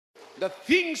The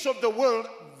things of the world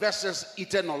versus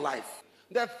eternal life.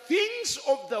 The things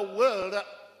of the world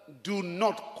do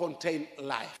not contain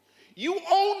life. You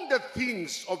own the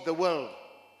things of the world,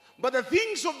 but the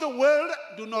things of the world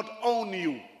do not own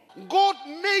you. God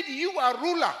made you a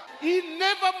ruler. He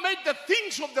never made the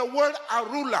things of the world a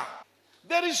ruler.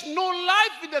 There is no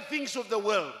life in the things of the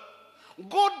world.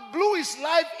 God blew his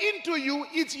life into you,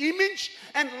 its image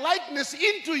and likeness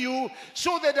into you,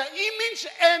 so that the image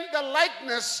and the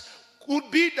likeness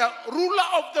could be the ruler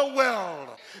of the world.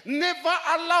 Never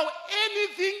allow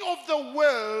anything of the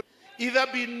world, either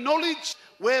be knowledge,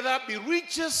 whether be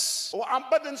riches or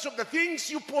abundance of the things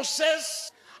you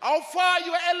possess, how far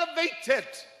you are elevated.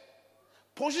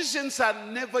 Positions are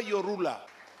never your ruler.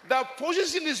 The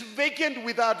position is vacant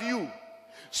without you.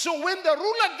 So when the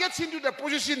ruler gets into the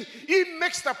position, he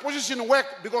makes the position work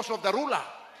because of the ruler.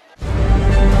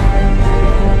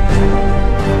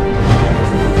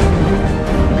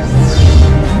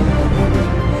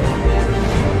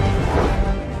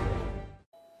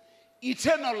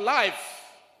 Eternal life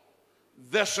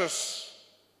versus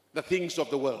the things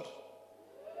of the world.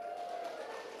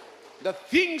 The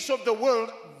things of the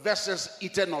world versus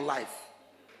eternal life.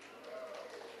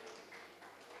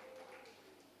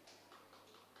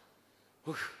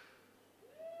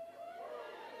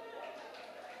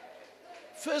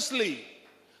 Firstly,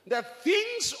 the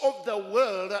things of the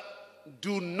world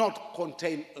do not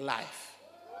contain life.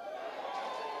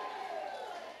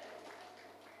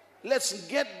 Let's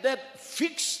get that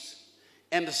fixed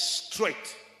and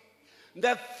straight.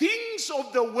 The things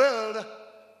of the world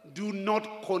do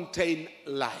not contain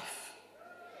life.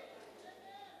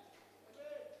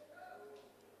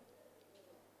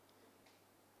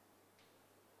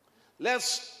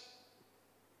 Let's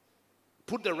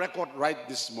put the record right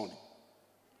this morning.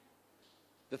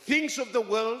 The things of the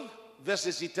world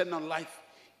versus eternal life.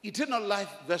 Eternal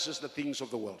life versus the things of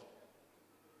the world.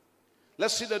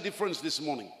 Let's see the difference this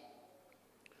morning.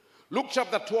 Luke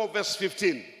chapter 12 verse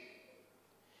 15.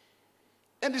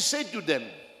 And he said to them,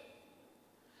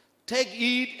 take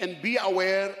heed and be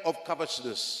aware of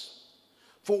covetousness.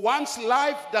 For one's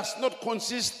life does not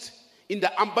consist in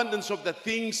the abundance of the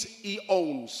things he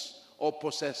owns or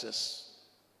possesses.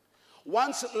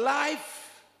 One's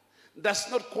life does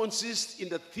not consist in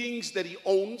the things that he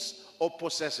owns or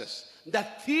possesses. The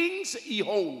things he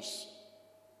owns.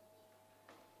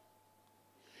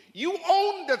 You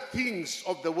own the things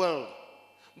of the world,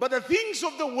 but the things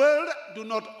of the world do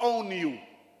not own you.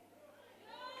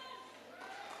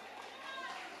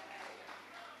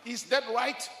 Is that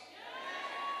right?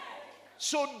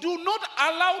 So do not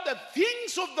allow the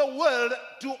things of the world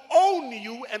to own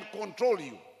you and control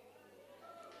you.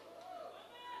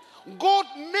 God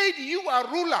made you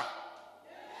a ruler.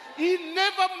 He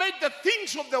never made the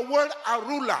things of the world a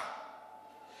ruler.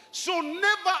 So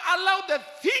never allow the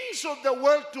things of the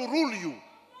world to rule you.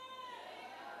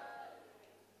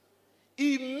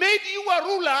 He made you a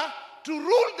ruler to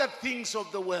rule the things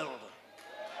of the world.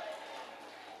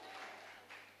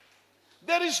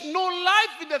 There is no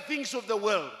life in the things of the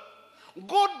world.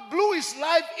 God blew his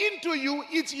life into you,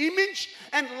 its image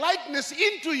and likeness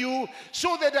into you,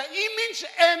 so that the image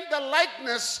and the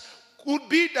likeness could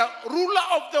be the ruler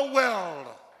of the world.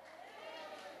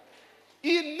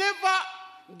 He never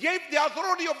gave the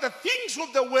authority of the things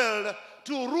of the world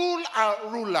to rule a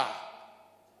ruler.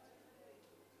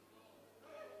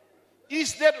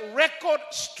 Is that record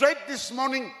straight this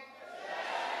morning?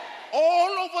 All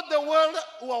over the world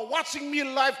who are watching me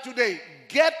live today,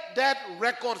 get that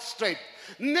record straight.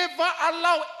 Never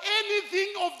allow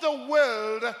anything of the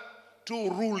world to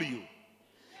rule you.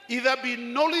 Either be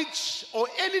knowledge or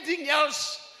anything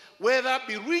else, whether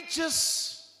be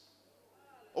riches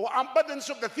or abundance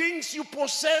of the things you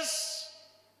possess.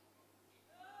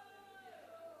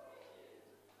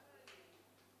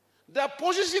 The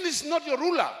position is not your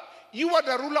ruler. You are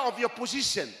the ruler of your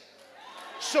position.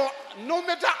 So no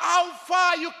matter how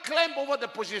far you climb over the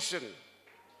position,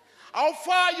 how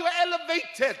far you are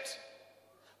elevated,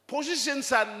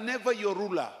 positions are never your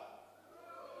ruler.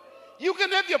 You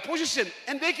can have your position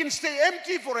and they can stay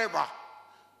empty forever.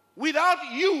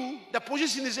 Without you, the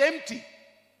position is empty.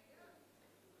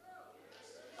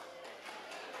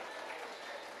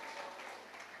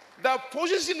 The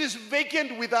position is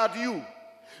vacant without you.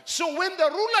 So when the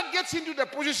ruler gets into the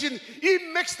position,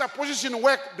 he makes the position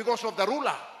work because of the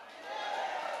ruler.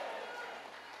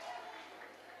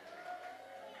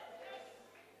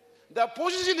 The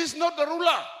position is not the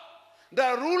ruler.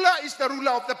 The ruler is the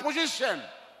ruler of the position.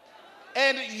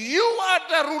 And you are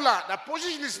the ruler. The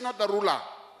position is not the ruler.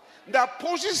 The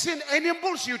position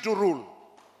enables you to rule.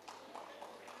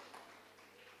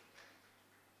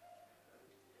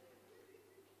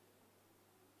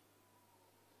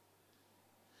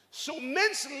 So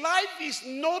man's life is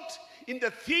not in the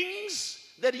things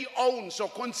that he owns or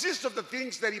consists of the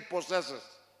things that he possesses.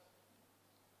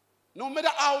 No matter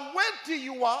how wealthy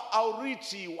you are, how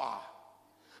rich you are,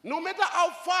 no matter how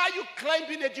far you climb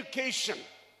in education,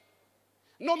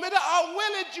 no matter how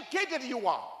well educated you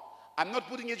are, I'm not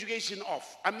putting education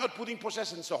off. I'm not putting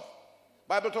possessions off.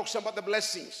 Bible talks about the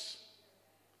blessings.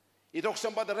 It talks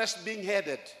about the rest being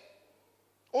headed.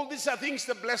 All these are things,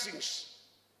 the blessings.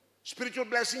 Spiritual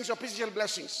blessings or physical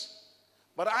blessings.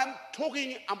 But I'm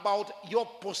talking about your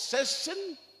possession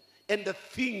and the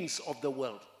things of the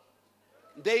world.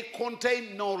 They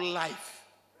contain no life.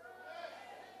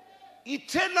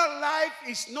 Eternal life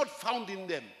is not found in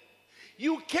them.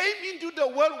 You came into the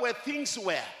world where things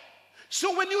were.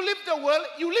 So when you leave the world,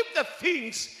 you leave the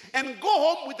things and go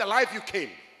home with the life you came.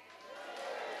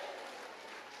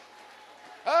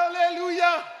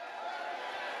 Hallelujah.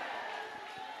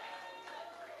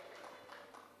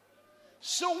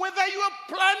 So whether you are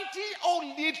plenty or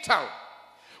little,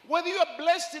 whether you are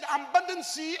blessed in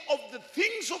abundance of the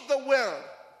things of the world,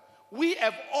 we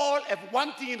have all have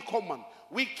one thing in common.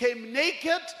 We came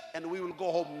naked and we will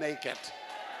go home naked.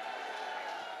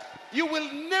 You will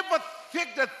never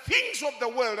take the things of the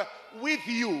world with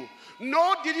you.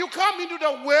 Nor did you come into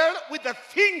the world with the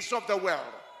things of the world.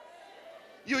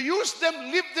 You use them,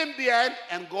 leave them behind,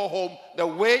 and go home the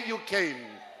way you came.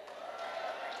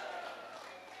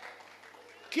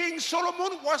 King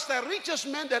Solomon was the richest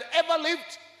man that ever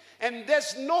lived, and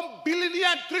there's no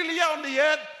billionaire, trillionaire on the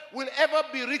earth will ever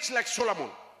be rich like Solomon.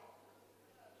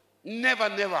 Never,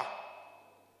 never.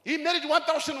 He married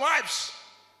 1,000 wives.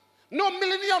 No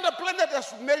millionaire on the planet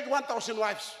has married 1,000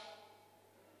 wives.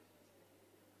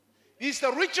 He's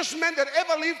the richest man that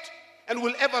ever lived and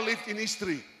will ever live in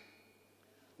history.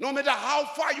 No matter how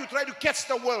far you try to catch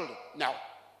the world now,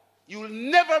 you will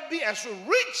never be as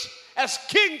rich as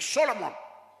King Solomon.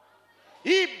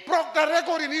 He broke the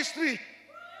record in history.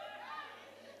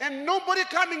 And nobody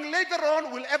coming later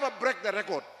on will ever break the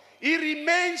record. He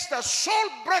remains the sole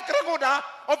break recorder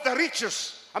of the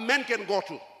riches a man can go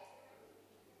to.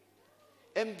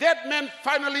 And that man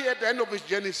finally at the end of his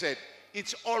journey said,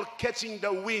 it's all catching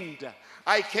the wind.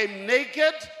 I came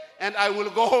naked and I will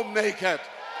go home naked.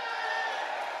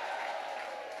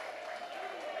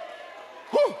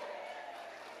 Whew.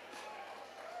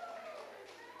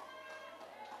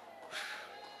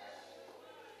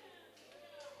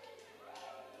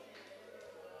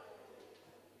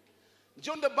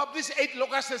 John the Baptist ate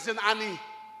locusts and honey.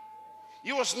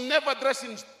 He was never dressed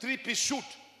in three-piece suit.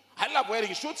 I love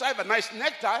wearing suits. I have a nice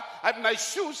necktie. I have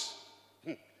nice shoes.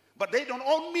 But they don't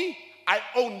own me. I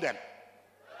own them.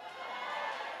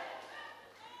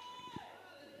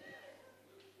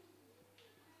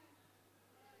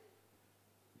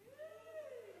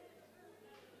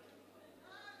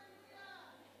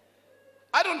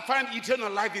 I don't find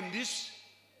eternal life in this.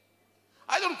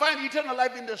 I don't find eternal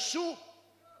life in the shoe.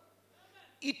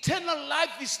 Eternal life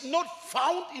is not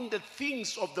found in the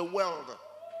things of the world.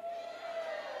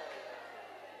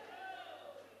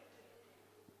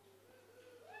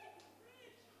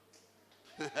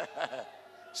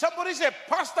 Somebody say,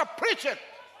 Pastor, preach it.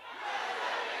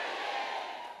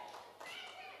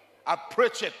 I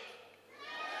preach it.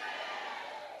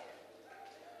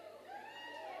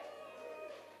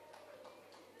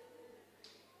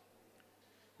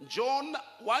 John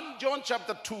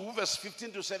chapter 2, verse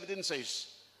 15 to 17 says,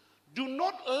 do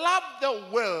not love the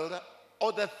world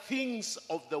or the things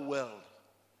of the world.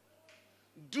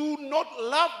 Do not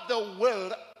love the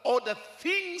world or the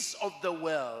things of the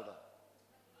world.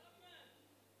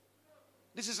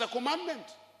 This is a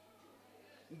commandment.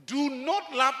 Do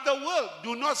not love the world.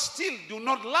 Do not steal. Do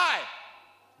not lie.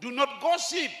 Do not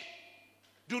gossip.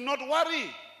 Do not worry.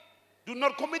 Do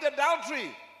not commit adultery.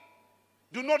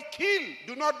 Do not kill.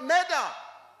 Do not murder.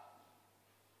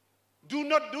 Do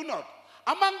not.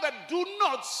 Among the do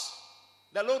nots,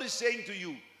 the Lord is saying to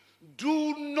you,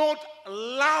 do not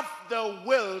love the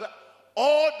world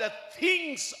or the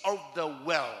things of the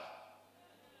world.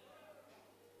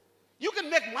 You can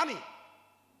make money.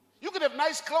 You can have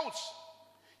nice clothes.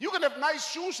 You can have nice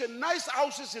shoes and nice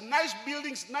houses and nice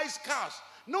buildings, nice cars.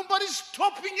 Nobody's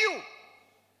stopping you.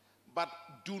 But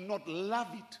do not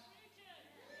love it.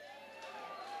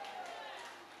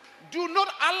 Do not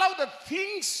allow the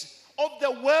things of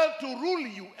the world to rule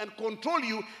you and control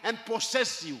you and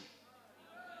possess you.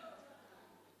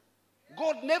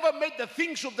 God never made the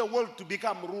things of the world to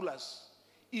become rulers.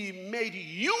 He made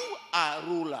you a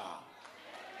ruler.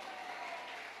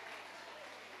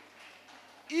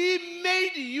 He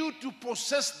made you to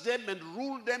possess them and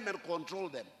rule them and control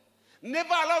them.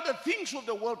 Never allow the things of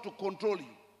the world to control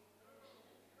you.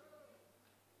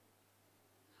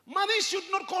 Money should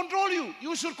not control you.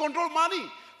 You should control money.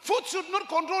 Food should not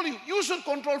control you. You should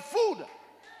control food.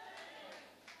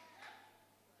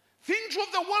 Things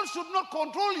of the world should not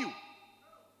control you.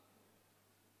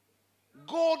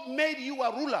 God made you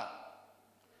a ruler.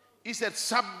 He said,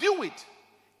 subdue it.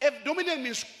 If dominion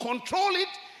means control it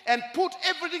and put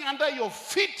everything under your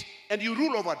feet and you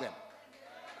rule over them.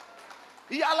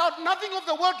 He allowed nothing of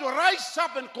the world to rise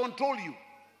up and control you.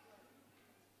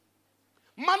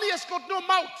 Money has got no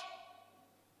mouth.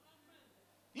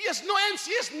 He has no hands.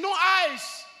 He has no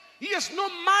eyes. He has no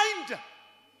mind.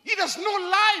 He has no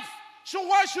life. So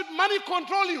why should money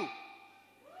control you?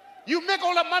 You make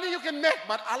all the money you can make,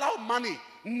 but allow money,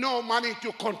 no money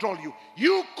to control you.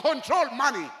 You control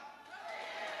money.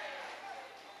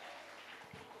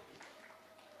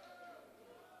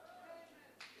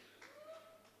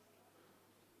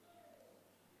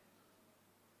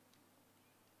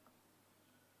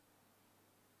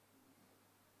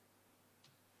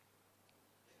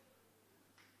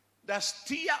 The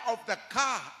steer of the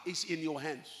car is in your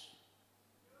hands.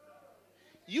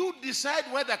 You decide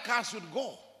where the car should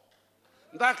go.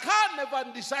 The car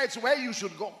never decides where you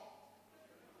should go.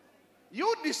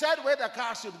 You decide where the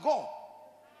car should go.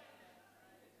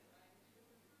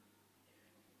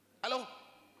 Hello?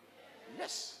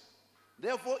 Yes.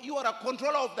 Therefore, you are a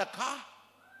controller of the car,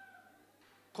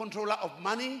 controller of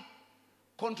money,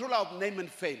 controller of name and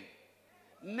fame.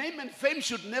 Name and fame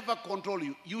should never control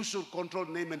you. You should control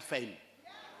name and fame.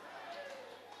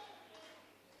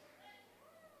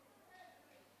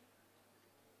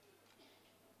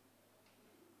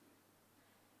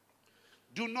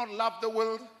 Do not love the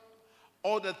world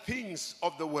or the things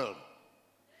of the world.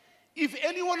 If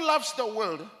anyone loves the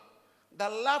world, the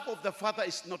love of the Father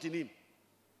is not in him.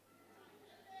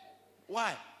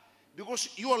 Why? Because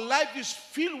your life is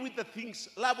filled with the things,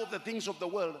 love of the things of the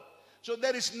world. So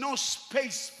there is no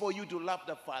space for you to love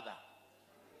the Father.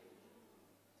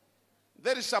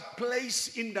 There is a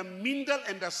place in the middle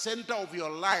and the center of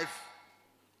your life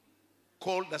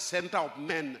called the center of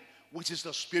man, which is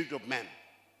the spirit of man.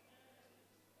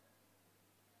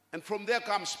 And from there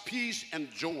comes peace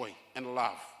and joy and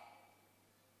love.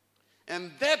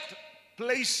 And that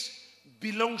place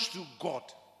belongs to God.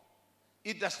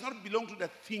 It does not belong to the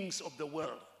things of the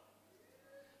world.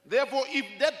 Therefore, if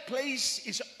that place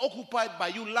is occupied by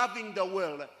you loving the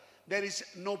world, there is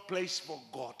no place for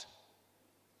God.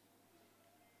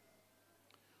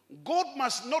 God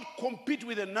must not compete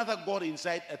with another God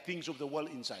inside and things of the world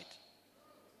inside.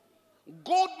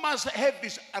 God must have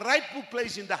this rightful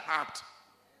place in the heart.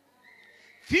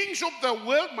 Things of the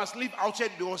world must live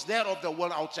outside because they are of the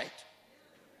world outside.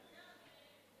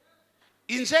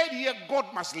 Inside here, God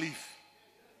must live.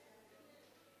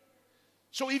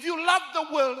 So if you love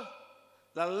the world,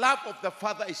 the love of the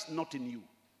Father is not in you.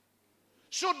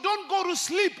 So don't go to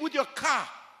sleep with your car.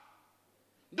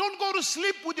 Don't go to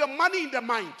sleep with your money in the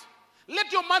mind.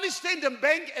 Let your money stay in the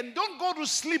bank and don't go to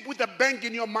sleep with the bank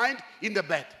in your mind in the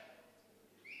bed.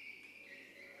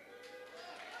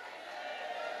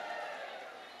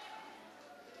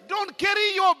 Don't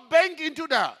carry your bank into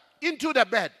the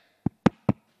bed.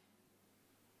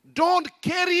 Don't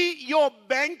carry your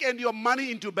bank and your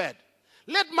money into bed.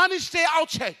 Let money stay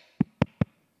outside.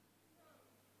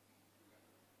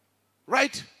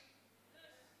 Right?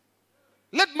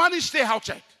 Let money stay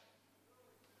outside.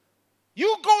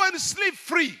 You go and sleep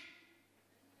free.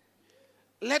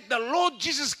 Let the Lord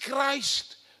Jesus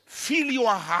Christ fill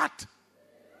your heart.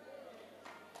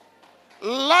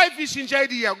 Life is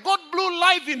inside here. God blew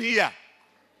life in here.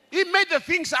 He made the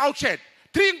things outside.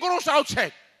 Tree grows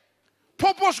outside.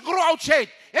 Purpose grow outside.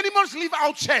 Animals live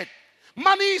outside.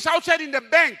 Money is outside in the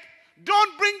bank.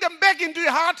 Don't bring them back into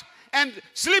your heart and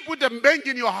sleep with the bank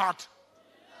in your heart.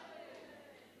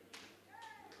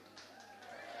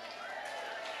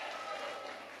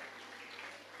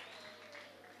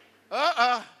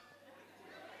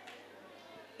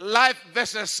 Life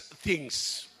versus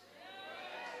things.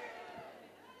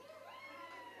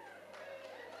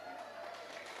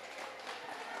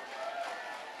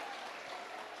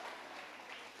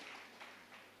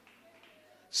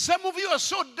 Some of you are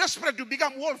so desperate to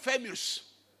become world famous.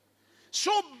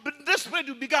 So desperate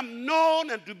to become known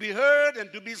and to be heard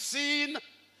and to be seen.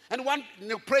 And want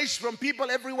praise from people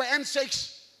everywhere and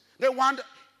sex. They want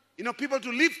people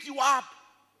to lift you up.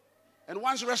 And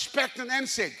wants respect and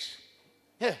handshakes.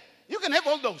 Yeah, you can have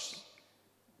all those.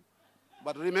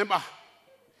 But remember,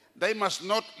 they must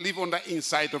not live on the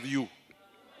inside of you.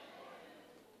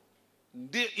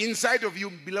 The inside of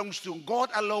you belongs to God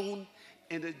alone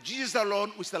and Jesus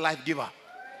alone, who is the life giver.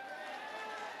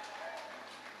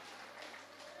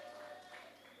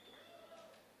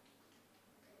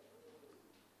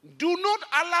 Do not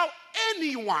allow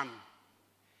anyone,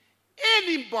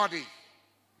 anybody,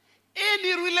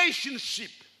 any relationship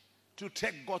to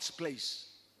take God's place.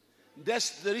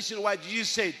 That's the reason why Jesus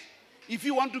said, if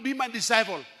you want to be my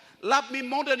disciple, love me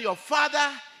more than your father,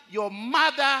 your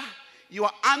mother, your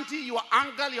auntie, your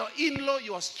uncle, your in-law,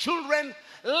 your children.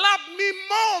 Love me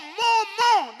more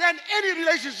than any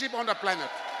relationship on the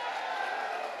planet.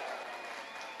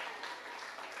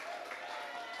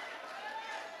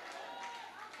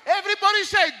 Everybody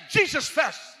say Jesus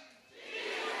first. Jesus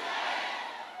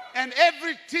first. And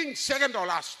everything second or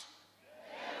last.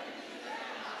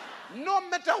 No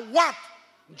matter what,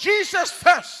 Jesus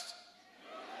first.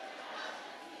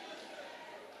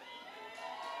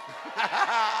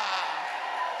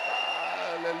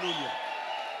 Hallelujah.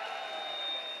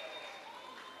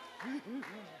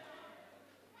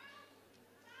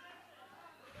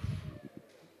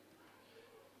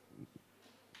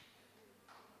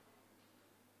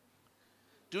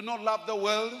 Do not love the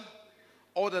world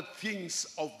or the things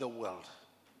of the world.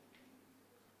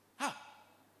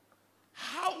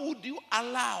 How would you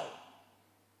allow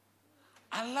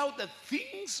the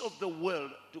things of the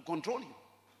world to control you?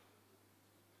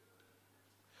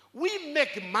 We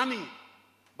make money,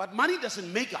 but money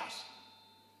doesn't make us.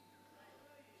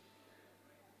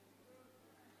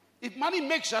 If money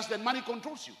makes us, then money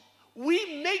controls you.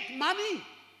 We make money,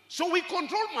 so we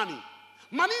control money.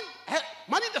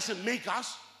 Money doesn't make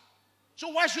us, so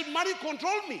why should money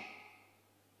control me?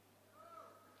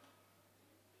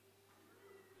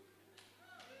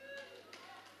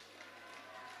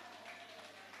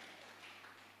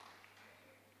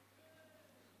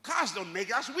 Cars don't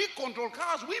make us. We control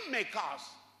cars. We make cars.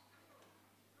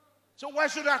 So why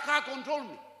should a car control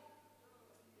me?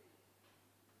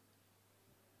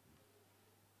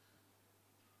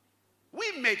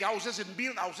 We make houses and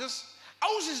build houses.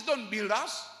 Houses don't build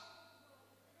us.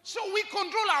 So we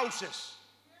control houses.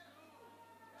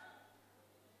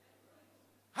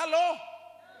 Hello?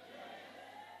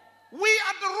 We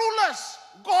are the rulers.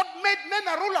 God made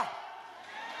men a ruler.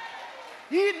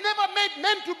 He never made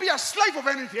men to be a slave of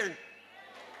anything.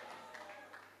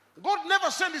 God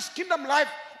never sent his kingdom life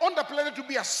on the planet to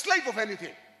be a slave of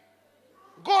anything.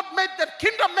 God made that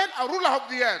kingdom man a ruler of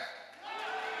the earth.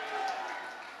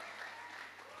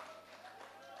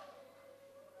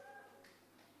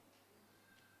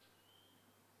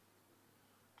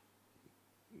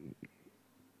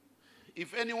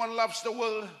 If anyone loves the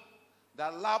world, the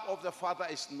love of the Father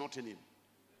is not in him.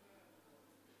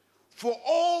 For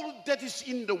all that is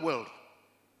in the world,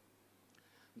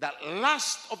 that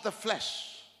lust of the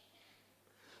flesh,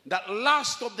 that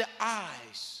lust of the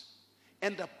eyes,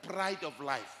 and the pride of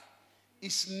life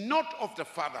is not of the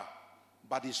Father,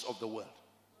 but is of the world.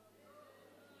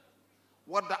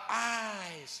 What the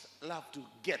eyes love to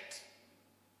get.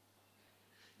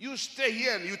 You stay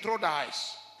here and you throw the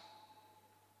eyes.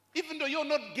 Even though you're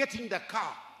not getting the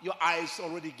car, your eyes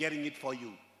already getting it for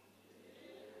you.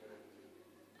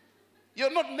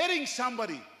 You're not marrying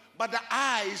somebody, but the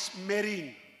eyes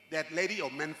marrying that lady or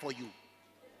man for you.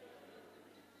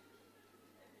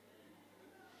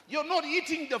 You're not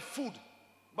eating the food,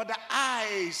 but the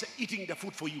eyes eating the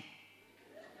food for you.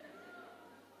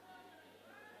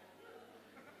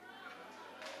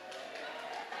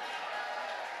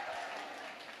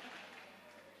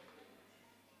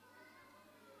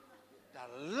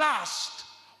 The lust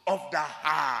of the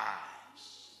eyes.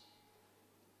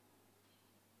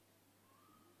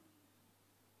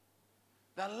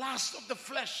 The lust of the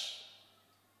flesh.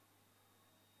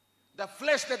 The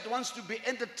flesh that wants to be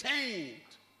entertained.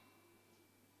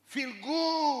 Feel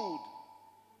good.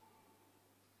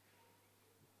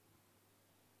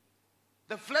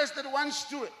 The flesh that wants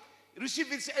to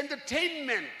receive its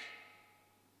entertainment.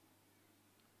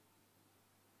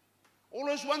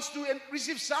 Always wants to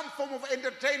receive some form of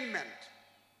entertainment.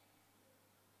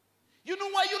 You know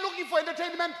why you're looking for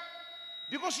entertainment?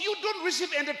 Because you don't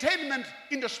receive entertainment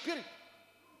in the spirit.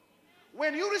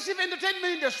 When you receive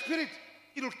entertainment in the spirit,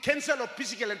 it will cancel your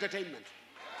physical entertainment.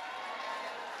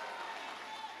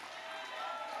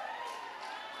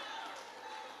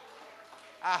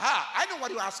 Aha, I know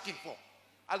what you're asking for.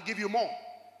 I'll give you more.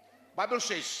 Bible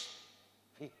says,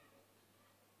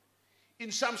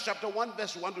 in Psalms chapter 1,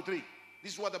 verse 1 to 3,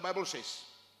 this is what the Bible says,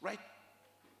 right?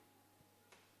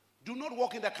 Do not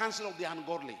walk in the counsel of the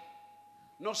ungodly,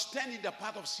 nor stand in the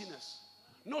path of sinners,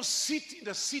 nor sit in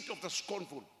the seat of the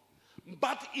scornful,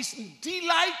 but his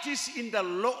delight is in the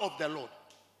law of the Lord.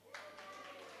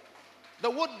 The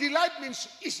word delight means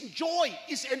his joy,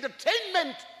 his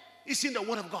entertainment is in the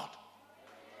word of God.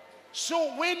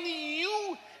 So when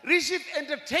you receive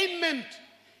entertainment,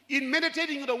 in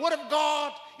meditating the Word of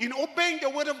God, in obeying the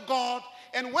Word of God,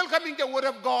 and welcoming the Word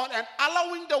of God, and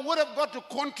allowing the Word of God to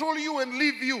control you and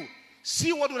lead you,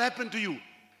 see what will happen to you.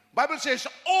 Bible says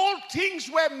all things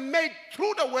were made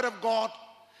through the Word of God,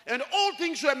 and all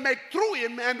things were made through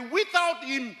Him, and without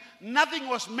Him nothing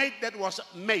was made that was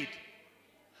made.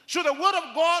 So the Word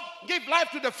of God gave life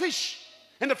to the fish,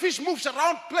 and the fish moves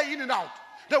around, play in and out.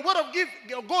 The Word of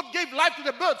God gave life to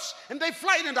the birds, and they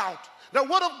fly in and out. The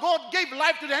Word of God gave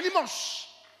life to the animals.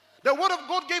 The Word of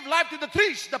God gave life to the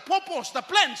trees, the pawpaws, the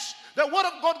plants. The Word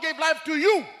of God gave life to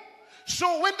you.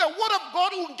 So when the Word of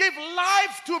God who gave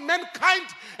life to mankind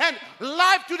and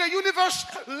life to the universe,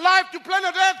 life to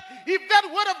planet Earth, if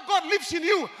that Word of God lives in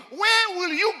you, where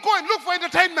will you go and look for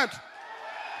entertainment?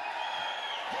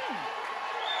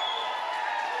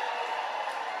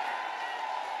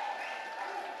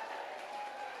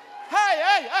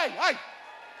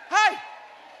 Hey.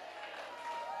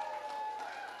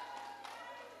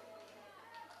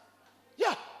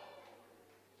 Yeah.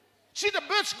 See the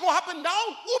birds go up and down.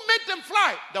 Who made them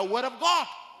fly? The Word of God.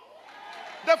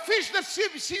 The fish that see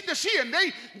the sea and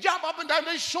they jump up and down.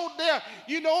 They show their,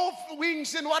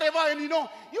 wings and whatever. And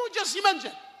you just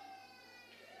imagine.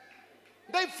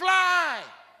 They fly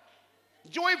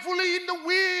joyfully in the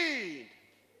wind.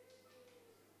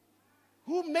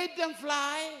 Who made them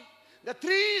fly? The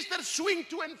trees that swing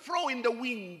to and fro in the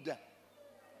wind.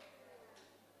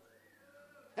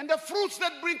 And the fruits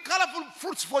that bring colorful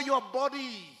fruits for your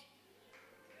body.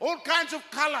 All kinds of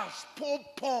colors.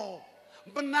 Pawpaw,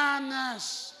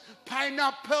 bananas,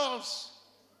 pineapples.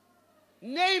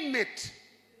 Name it.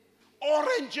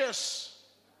 Oranges,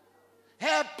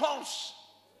 apples.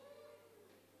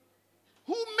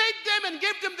 Who made them and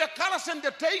gave them the colors and the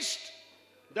taste?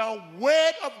 The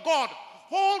Word of God.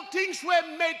 All things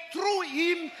were made through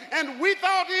Him, and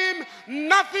without Him,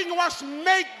 nothing was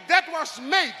made that was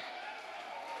made.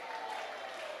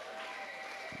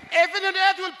 Heaven and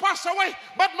earth will pass away,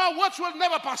 but my words will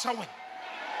never pass away.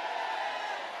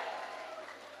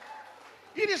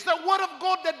 It is the Word of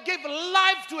God that gave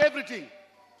life to everything.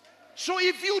 So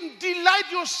if you delight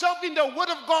yourself in the Word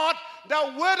of God,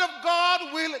 the Word of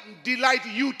God will delight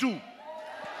you too.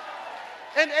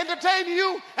 And entertain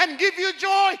you and give you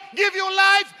joy, give you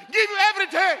life, give you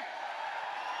everything.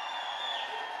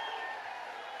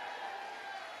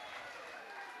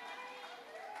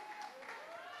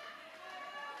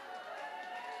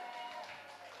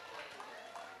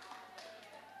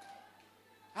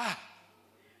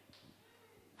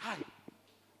 Hi.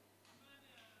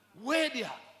 Where they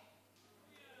are.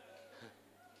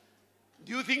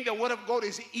 Do you think the Word of God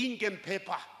is ink and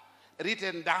paper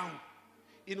written down?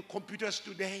 In computers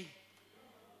today,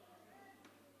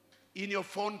 in your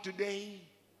phone today,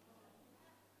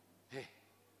 hey,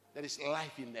 there is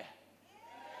life in there.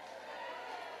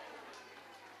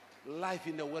 Life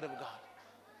in the Word of God.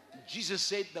 Jesus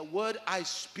said, the word I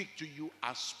speak to you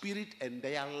are spirit and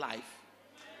they are life.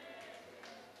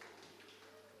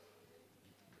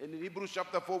 And in Hebrews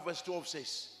chapter 4 verse 12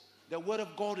 says, the Word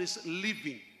of God is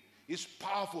living, is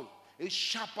powerful, is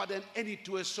sharper than any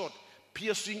two-edged sword,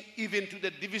 piercing even to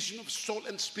the division of soul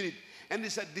and spirit, and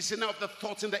is a discerner of the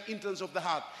thoughts and the intents of the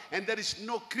heart. And there is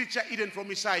no creature hidden from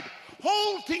His sight.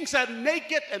 All things are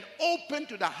naked and open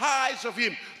to the eyes of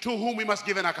Him to whom we must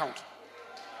give an account.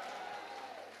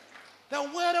 The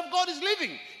Word of God is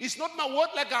living. Is not my word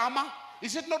like armor?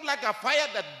 Is it not like a fire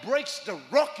that breaks the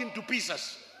rock into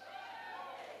pieces?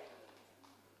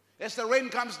 As the rain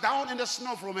comes down and the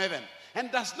snow from heaven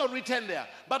and does not return there,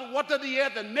 but water the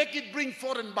earth and make it bring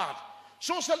forth and bud.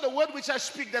 So shall the word which I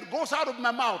speak that goes out of my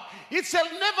mouth, it shall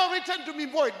never return to me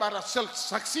void, but it shall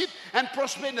succeed and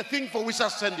prosper in the thing for which I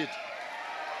send it.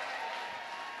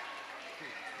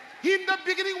 In the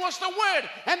beginning was the Word,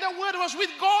 and the Word was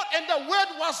with God, and the Word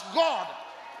was God.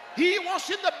 He was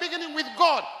in the beginning with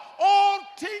God. All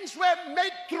things were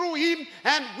made through Him,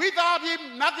 and without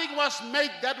Him nothing was made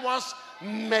that was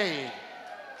made.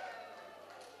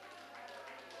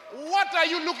 What are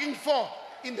you looking for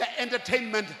in the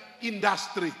entertainment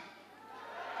industry?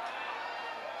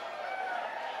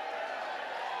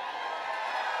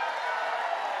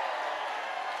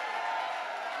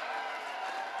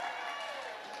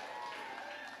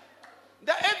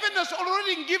 The heaven has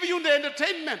already given you the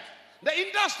entertainment. The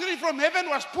industry from heaven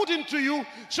was put into you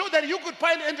so that you could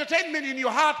find entertainment in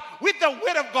your heart with the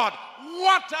Word of God.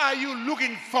 What are you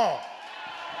looking for?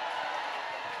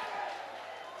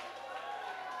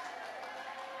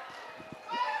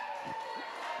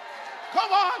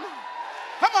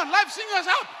 Come on, live singers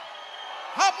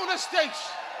up on the stage.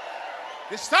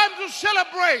 It's time to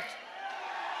celebrate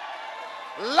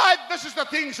life versus the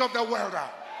things of the world.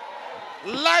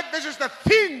 Life versus the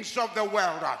things of the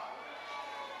world.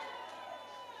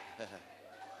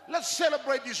 Let's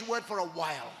celebrate this word for a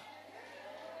while.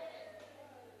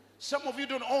 Some of you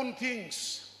don't own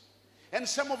things. And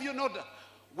some of you are not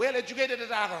well educated as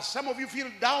others. Some of you feel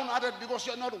down others because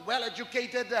you're not well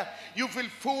educated. You feel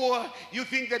poor. You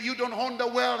think that you don't own the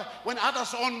world when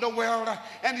others own the world.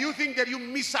 And you think that you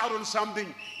miss out on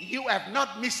something. You have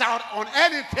not missed out on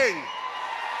anything.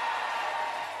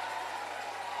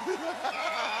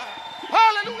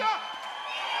 Hallelujah.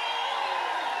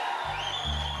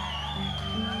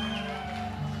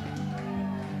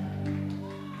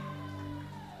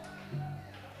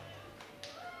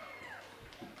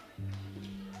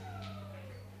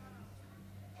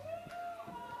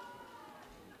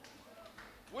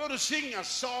 We want to sing a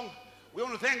song. We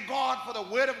want to thank God for the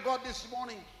word of God this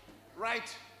morning,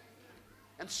 right?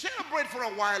 And celebrate for a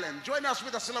while and join us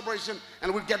with a celebration,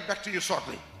 and we'll get back to you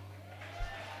shortly.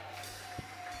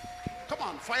 Come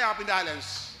on, fire up in the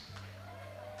islands.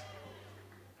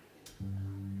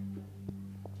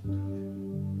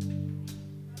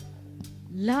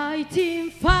 Lighting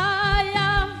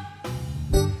fire,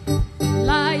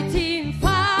 lighting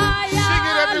fire. Sing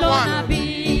it, everyone.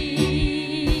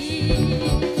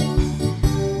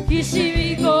 You see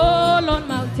me go on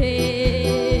mountain,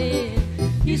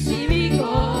 you see me go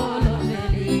on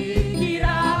valley.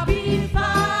 Kirabi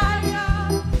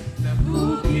fire, the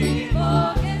cookie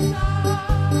lighting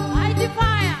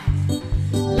fire,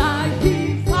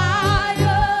 lighting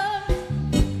fire,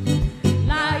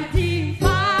 lighting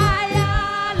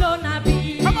fire, Lona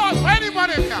be. Come on,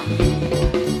 anybody come.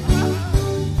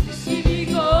 You see me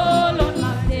go on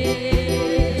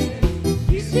mountain,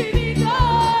 you see me go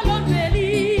on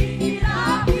valley.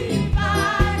 Kirabi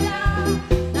fire,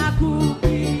 the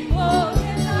cookie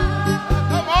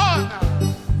Come on.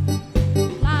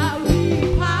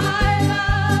 Lauri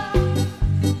fire,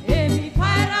 emi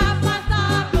fire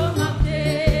pantalo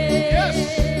mountain. Yes.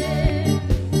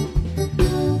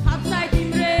 Upside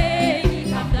in rain,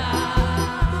 come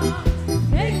down.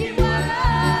 Make it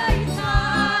right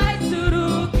side,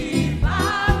 Suruki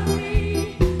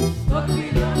Bauri. But we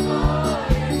don't know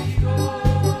where we go.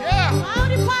 Yeah.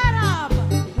 Lauri fire up,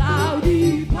 Lauri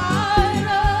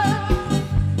fire,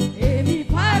 emi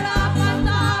fire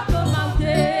pantalo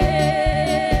mountain.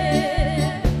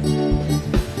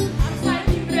 Upside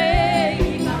in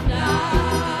rain, come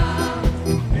down.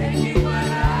 Make it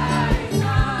right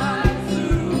side,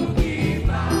 Suruki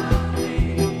Bauri.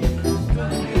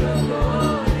 But we don't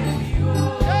know where we go.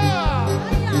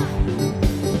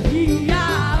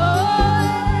 Yeah.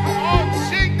 Oh,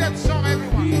 sing that song,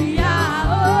 everyone.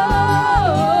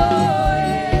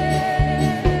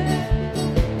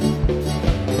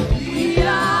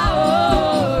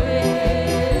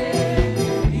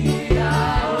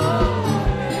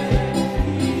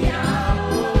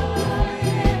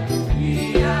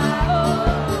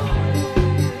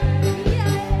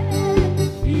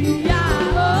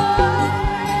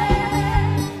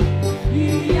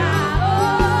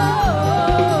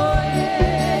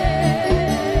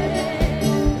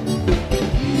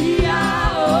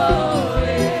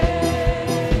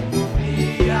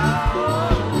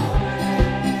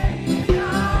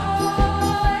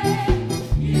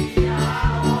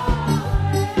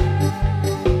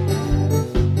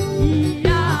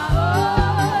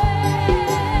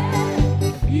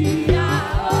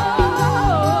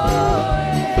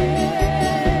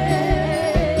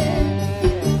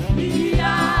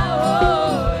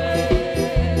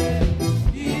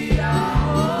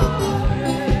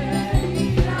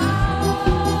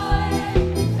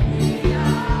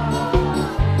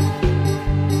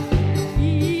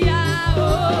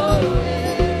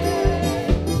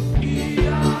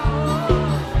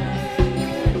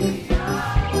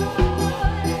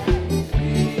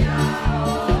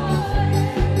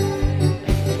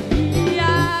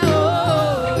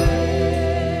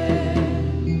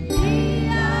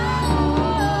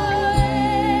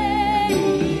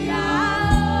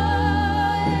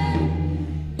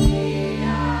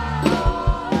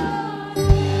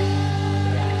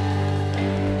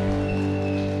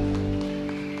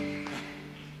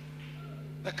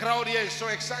 The crowd here is so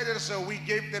excited, so we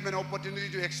gave them an opportunity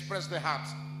to express their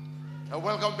hearts.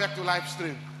 Welcome back to live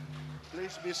stream.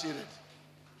 Please be seated.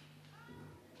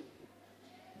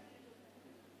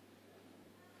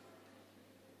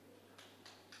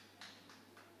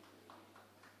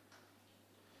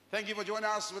 Thank you for joining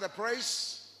us with a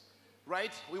praise.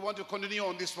 Right? We want to continue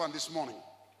on this one this morning.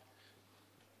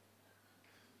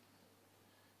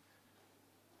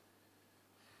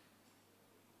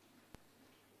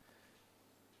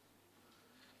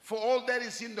 For all that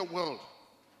is in the world,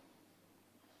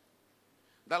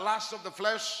 the lust of the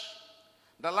flesh,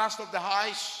 the lust of the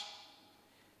eyes,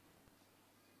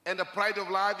 and the pride of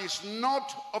life is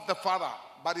not of the Father,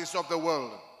 but is of the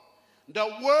world. The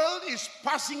world is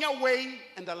passing away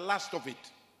and the lust of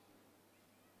it.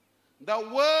 The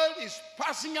world is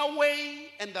passing away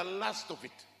and the lust of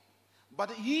it.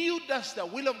 But he who does the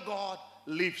will of God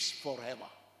lives forever.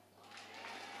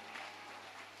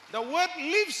 The word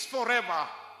lives forever.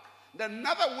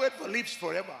 Another word for lives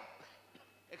forever,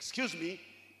 excuse me,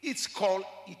 it's called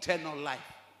eternal life.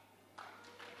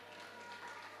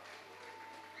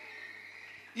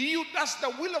 He who does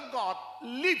the will of God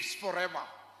lives forever.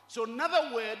 So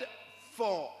another word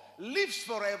for lives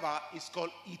forever is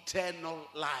called eternal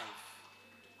life.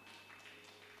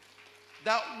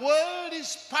 The world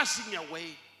is passing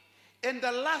away, and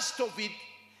the lust of it,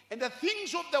 and the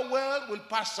things of the world will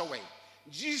pass away.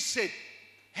 Jesus said,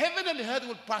 heaven and earth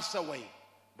will pass away,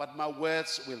 but my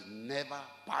words will never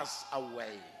pass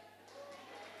away.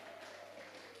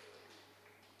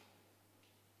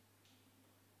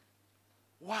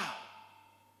 Wow.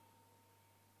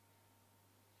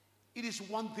 It is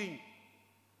one thing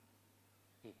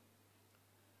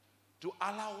to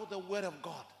allow the word of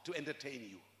God to entertain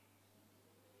you,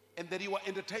 and that you are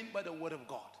entertained by the word of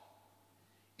God.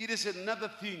 It is another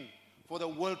thing for the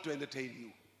world to entertain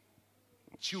you.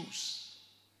 Choose.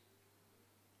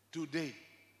 Today,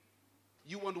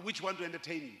 you want which one to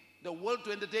entertain you? The world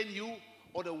to entertain you,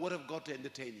 or the word of God to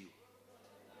entertain you?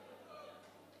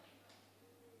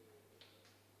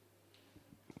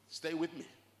 Stay with me.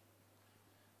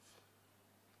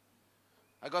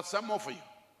 I got some more for you.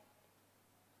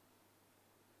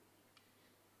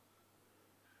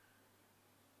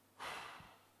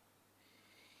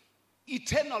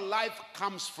 Eternal life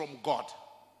comes from God.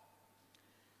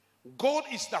 God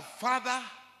is the Father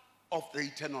of the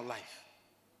eternal life.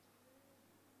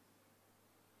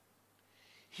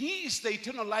 He is the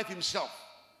eternal life himself.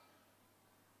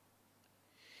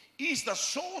 He is the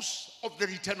source of the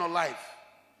eternal life,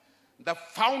 the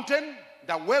fountain,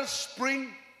 the wellspring,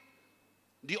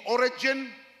 the origin,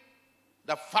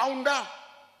 the founder,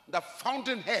 the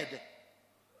fountainhead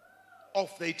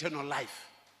of the eternal life.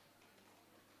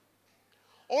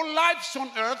 All lives on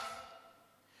earth,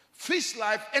 fish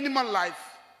life, animal life,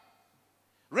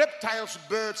 reptiles,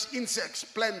 birds, insects,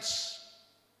 plants,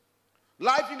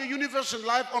 life in the universe and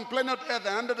life on planet earth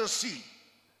and under the sea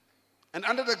and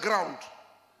under the ground,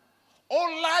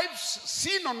 all lives,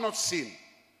 seen or not seen,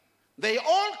 they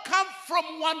all come from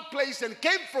one place and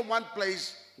came from one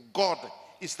place. God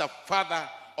is the Father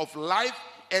of life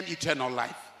and eternal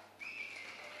life.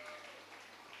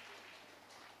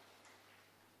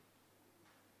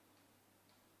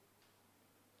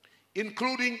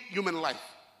 Including human life.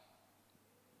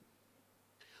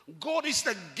 God is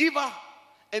the giver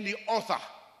and the author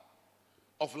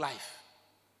of life.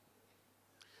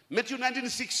 Matthew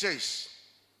 19:6 says,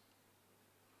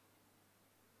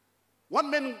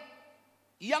 one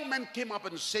young man came up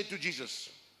and said to Jesus,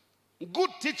 "Good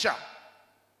teacher,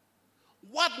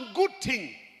 what good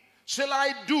thing shall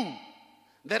I do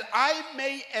that I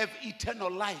may have eternal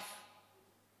life?"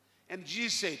 And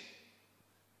Jesus said,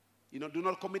 do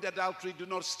not commit adultery, do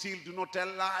not steal, do not tell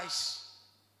lies,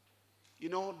 do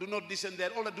not this and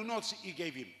that, all the do nots he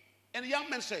gave him. And the young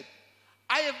man said,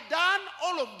 "I have done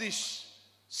all of this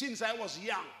since I was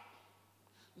young.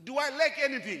 Do I lack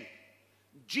anything?"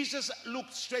 Jesus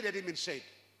looked straight at him and said,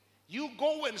 "You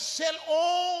go and sell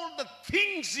all the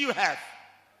things you have.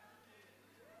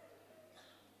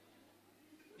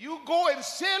 You go and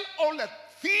sell all the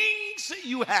things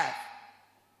you have.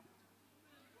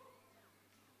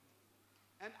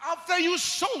 And after you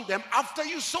sold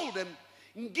them,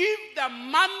 give the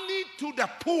money to the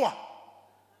poor.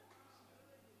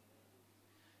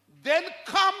 Then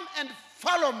come and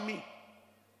follow me.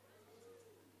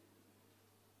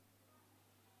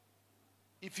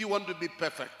 If you want to be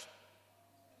perfect."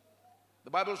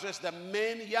 The Bible says the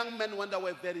young man went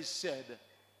away very sad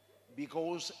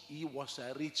because he was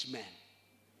a rich man.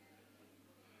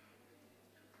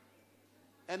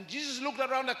 And Jesus looked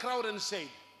around the crowd and said,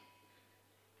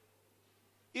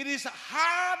 "It is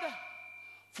hard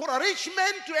for a rich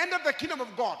man to enter the kingdom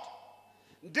of God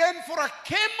than for a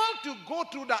camel to go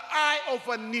through the eye of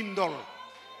a needle."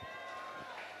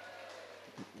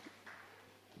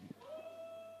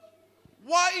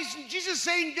 Why is Jesus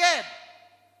saying that?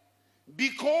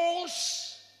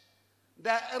 Because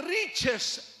the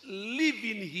riches live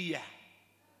in here.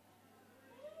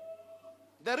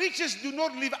 The riches do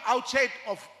not live outside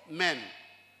of men.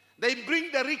 They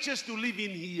bring the riches to live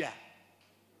in here.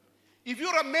 If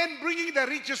you're a man bringing the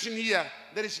riches in here,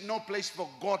 there is no place for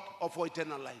God or for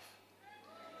eternal life.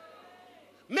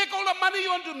 Make all the money you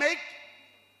want to make.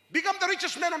 Become the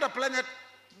richest man on the planet.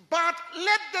 But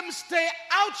let them stay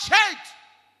outside.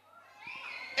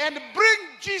 And bring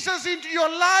Jesus into your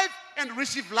life and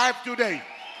receive life today.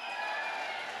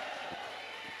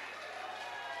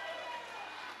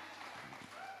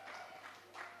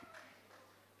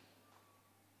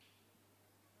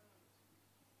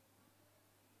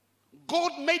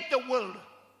 God made the world.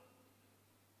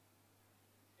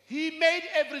 He made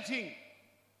everything.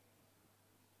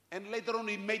 And later on,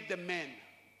 he made the man.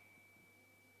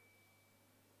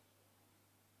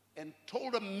 And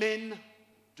told the men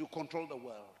to control the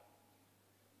world.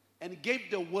 And gave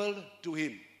the world to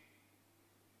him.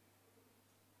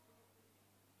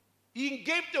 He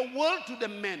gave the world to the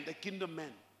man, the kingdom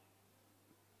man,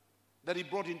 that he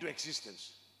brought into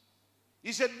existence.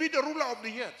 He said, be the ruler of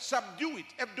the earth, subdue it,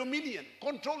 have dominion,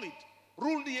 control it,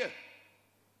 rule the earth.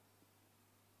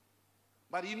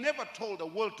 But he never told the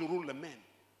world to rule the man.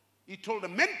 He told the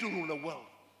men to rule the world.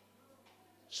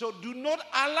 So do not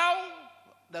allow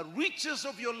the riches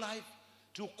of your life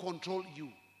to control you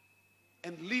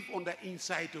and live on the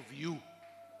inside of you.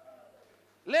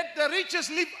 Let the riches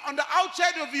live on the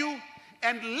outside of you,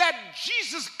 and let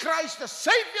Jesus Christ, the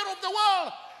Savior of the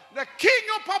world, the King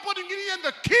of Papua New Guinea and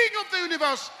the King of the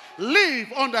universe, live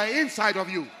on the inside of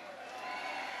you.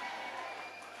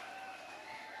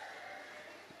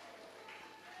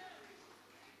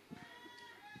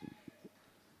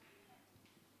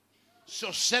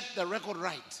 So set the record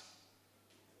right.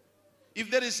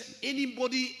 If there is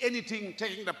anybody, anything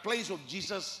taking the place of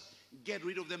Jesus, get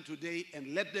rid of them today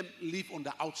and let them live on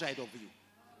the outside of you.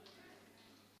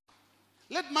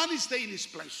 Let money stay in its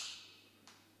place.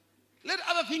 Let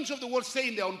other things of the world stay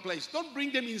in their own place. Don't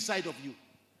bring them inside of you.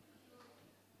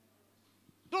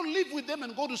 Don't live with them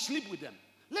and go to sleep with them.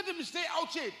 Let them stay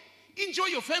outside. Enjoy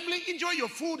your family, enjoy your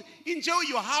food, enjoy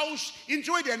your house,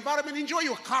 enjoy the environment, enjoy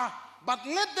your car. But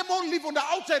let them all live on the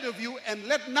outside of you and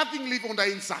let nothing live on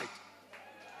the inside.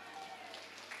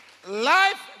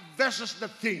 Life versus the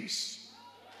things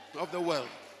of the world.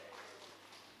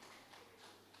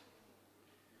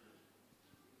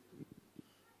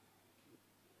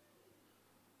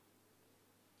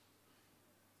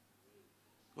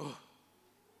 Oh.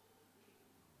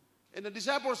 And the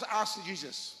disciples asked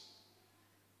Jesus,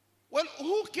 well,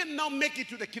 who can now make it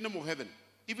to the kingdom of heaven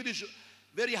if it is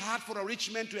very hard for a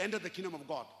rich man to enter the kingdom of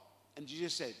God? And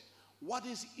Jesus said, what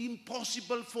is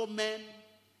impossible for man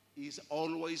is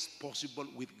always possible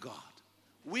with God.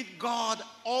 With God,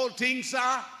 all things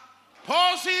are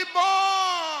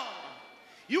possible.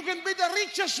 You can be the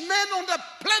richest man on the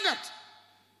planet,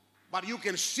 but you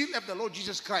can still have the Lord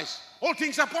Jesus Christ. All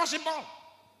things are possible.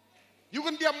 You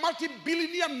can be a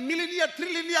multi-billionaire, millionaire,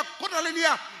 trillionaire,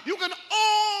 quadrillionaire. You can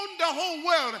own the whole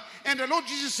world. And the Lord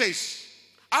Jesus says,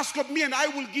 ask of me and I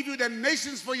will give you the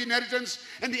nations for your inheritance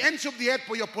and the ends of the earth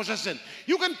for your possession.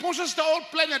 You can possess the whole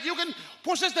planet. You can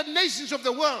possess the nations of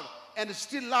the world and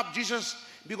still love Jesus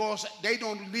because they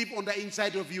don't live on the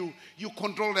inside of you. You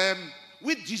control them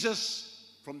with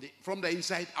Jesus from the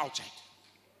inside outside.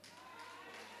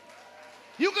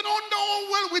 You can own the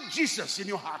whole world with Jesus in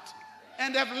your heart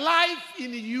and have life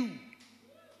in you.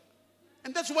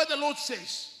 And that's why the Lord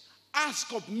says,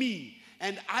 ask of me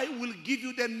and I will give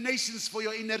you the nations for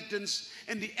your inheritance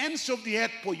and the ends of the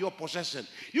earth for your possession.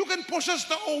 You can possess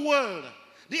the whole world.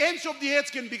 The ends of the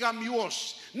earth can become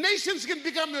yours. Nations can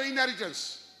become your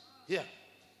inheritance. Yeah.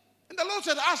 And the Lord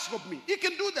said, ask of me. He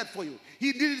can do that for you.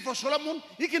 He did it for Solomon.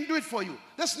 He can do it for you.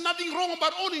 There's nothing wrong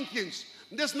about owning things.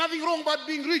 There's nothing wrong about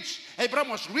being rich.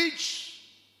 Abraham was rich.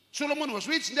 Solomon was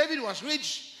rich. David was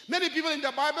rich. Many people in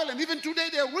the Bible, and even today,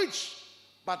 they're rich.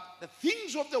 But the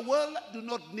things of the world do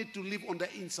not need to live on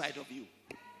the inside of you.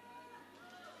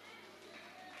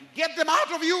 Get them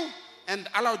out of you and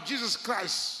allow Jesus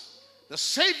Christ, the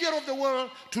Savior of the world,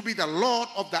 to be the Lord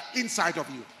of the inside of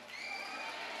you.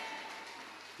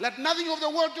 Let nothing of the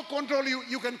world to control you.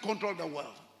 You can control the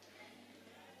world.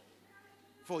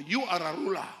 For you are a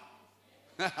ruler.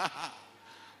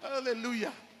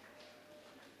 Hallelujah.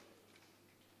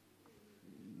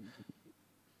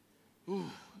 Ooh.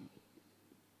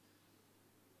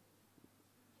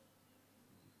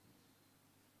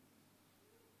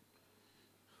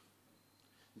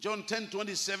 John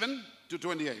 10:27 to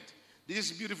 28.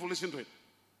 This is beautiful. Listen to it.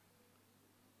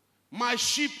 My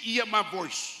sheep hear my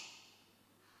voice.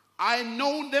 I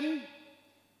know them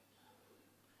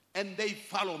and they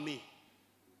follow me.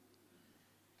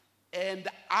 And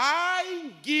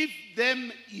I give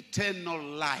them eternal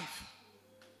life.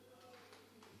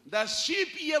 The sheep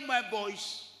hear my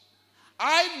voice.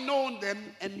 I know them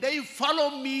and they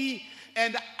follow me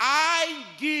and I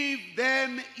give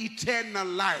them eternal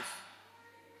life.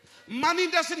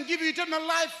 Money doesn't give you eternal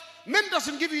life. Men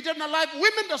doesn't give you eternal life.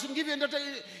 Women doesn't give you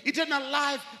eternal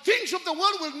life. Things of the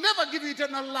world will never give you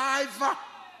eternal life.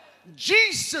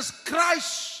 Jesus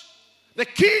Christ, the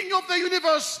King of the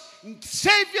universe,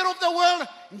 Savior of the world,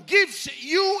 gives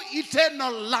you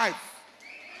eternal life.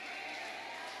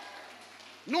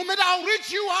 No matter how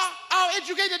rich you are, how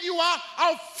educated you are,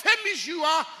 how famous you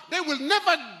are, they will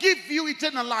never give you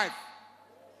eternal life.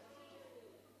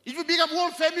 If you become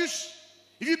world famous,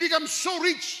 if you become so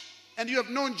rich and you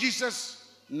have known Jesus,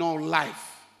 no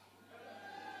life.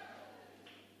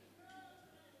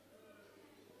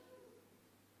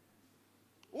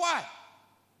 Why?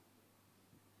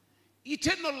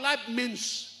 Eternal life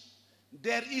means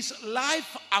there is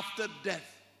life after death.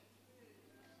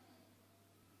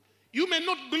 You may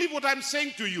not believe what I'm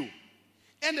saying to you.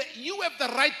 And you have the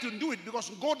right to do it because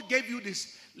God gave you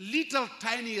this little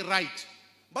tiny right.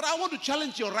 But I want to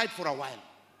challenge your right for a while.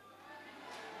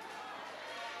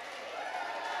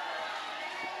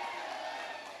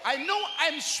 I know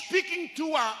I'm speaking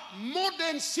to a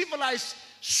modern, civilized,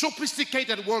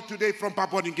 sophisticated world today from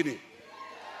Papua New Guinea.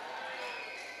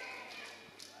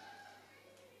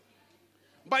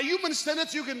 By human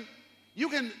standards, you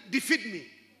can defeat me.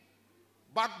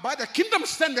 But by the kingdom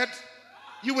standard,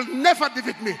 you will never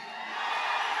defeat me.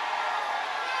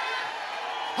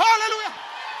 Hallelujah.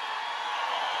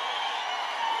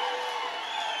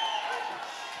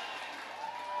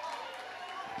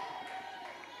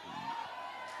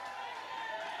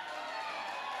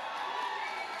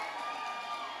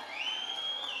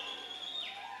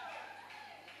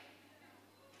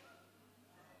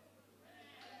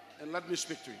 And let me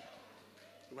speak to you.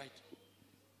 Right?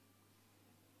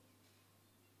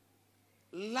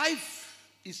 Life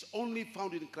is only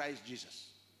found in Christ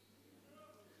Jesus.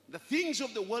 The things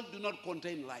of the world do not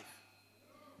contain life.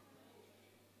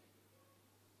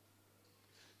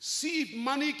 See if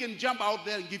money can jump out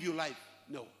there and give you life.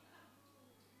 No.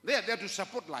 They are there to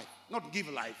support life, not give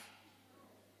life.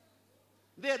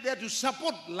 They are there to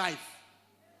support life.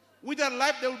 Without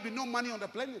life, there will be no money on the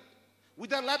planet.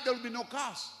 Without life, there will be no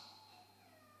cars.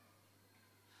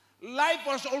 Life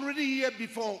was already here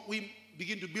before we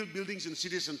begin to build buildings in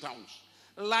cities and towns.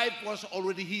 Life was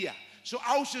already here. So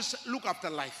houses look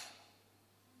after life.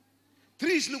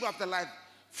 Trees look after life.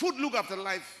 Food look after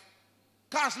life.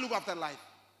 Cars look after life.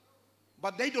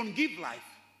 But they don't give life.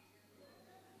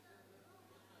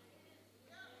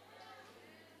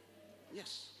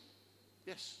 Yes.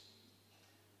 Yes.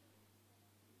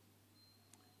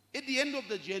 At the end of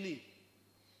the journey,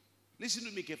 listen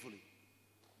to me carefully.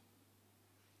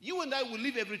 You and I will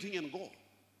leave everything and go.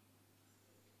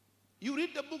 You read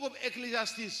the book of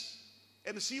Ecclesiastes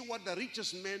and see what the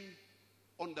richest man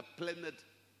on the planet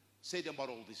said about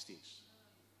all these things.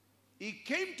 He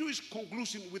came to his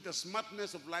conclusion with the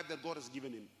smartness of life that God has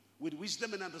given him, with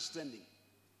wisdom and understanding.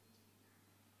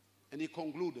 And he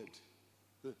concluded,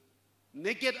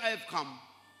 naked I have come,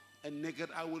 and naked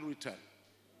I will return.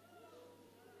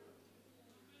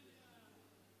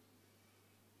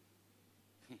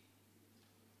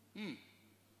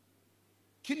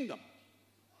 Kingdom.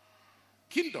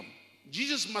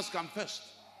 Jesus must come first.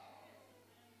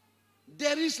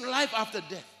 There is life after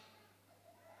death.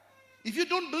 If you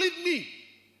don't believe me,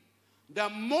 the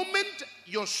moment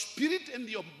your spirit and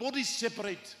your body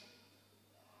separate,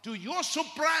 to your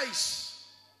surprise,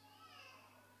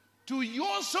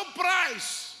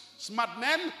 smart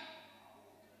man,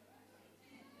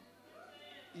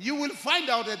 you will find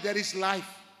out that there is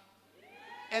life.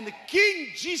 And King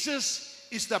Jesus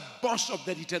is the boss of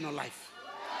that eternal life.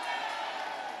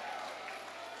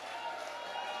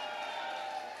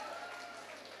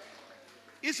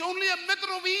 It's only a matter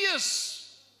of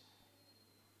years.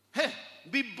 Hey,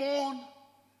 be born,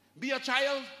 be a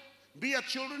child, be a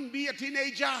children, be a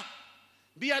teenager,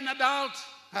 be an adult,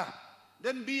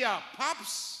 then be a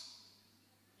pops,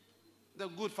 the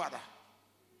good father.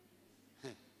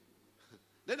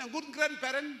 Then a good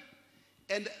grandparent,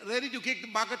 and ready to kick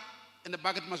the bucket, and the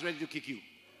bucket must ready to kick you.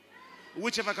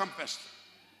 Whichever comes first.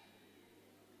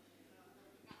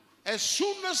 As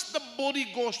soon as the body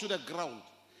goes to the ground,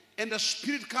 and the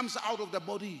spirit comes out of the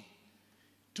body,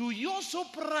 to your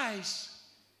surprise,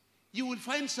 you will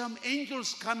find some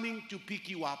angels coming to pick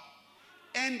you up,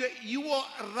 and your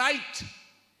right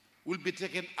will be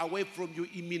taken away from you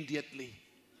immediately.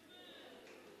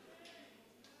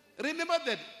 Remember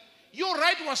that your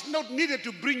right was not needed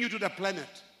to bring you to the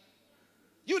planet.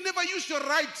 You never used your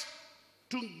right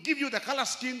to give you the color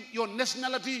skin, your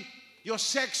nationality, your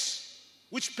sex,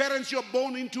 which parents you're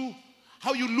born into,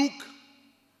 how you look,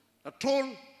 tall,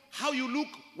 how you look,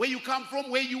 where you come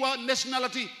from, where you are,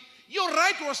 nationality. Your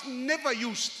right was never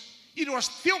used. It was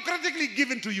theocratically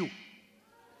given to you.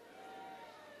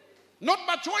 Not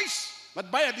by choice, but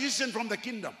by a decision from the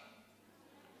kingdom.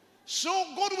 So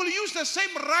God will use the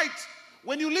same right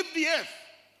when you leave the earth.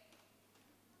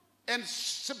 And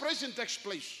separation takes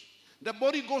place. The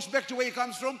body goes back to where it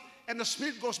comes from, and the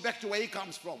spirit goes back to where it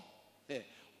comes from.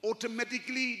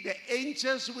 Automatically, the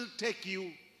angels will take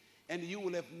you, and you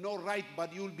will have no right,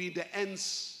 but you will be the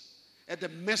ends at the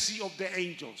mercy of the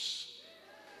angels.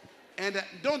 And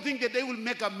don't think that they will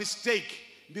make a mistake,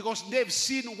 because they've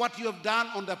seen what you have done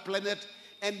on the planet,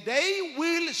 and they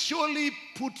will surely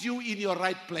put you in your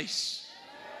right place.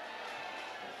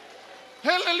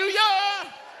 Hallelujah!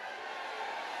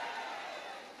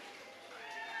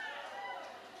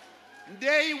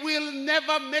 They will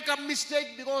never make a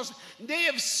mistake, because they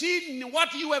have seen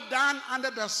what you have done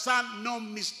under the sun. No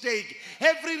mistake.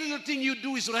 Every little thing you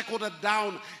do is recorded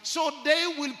down. So they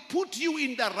will put you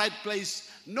in the right place.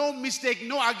 No mistake,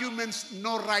 no arguments,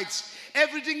 no rights.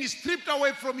 Everything is stripped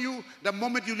away from you the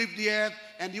moment you leave the earth,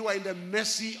 and you are in the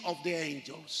mercy of the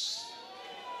angels.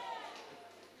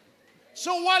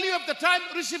 So while you have the time,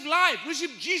 receive life,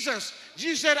 receive Jesus.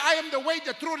 Jesus said, I am the way,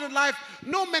 the truth, and life.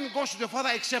 No man goes to the Father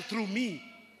except through me.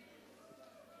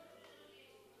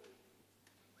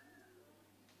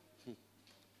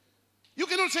 You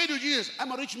cannot say to Jesus,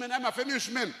 I'm a rich man, I'm a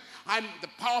famous man, I'm the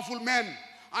powerful man,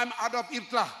 I'm Adolf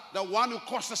Hitler, the one who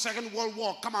caused the Second World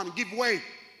War. Come on, give way.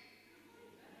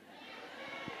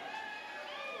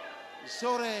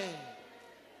 Sorry.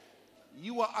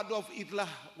 You are Adolf Hitler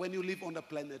when you live on the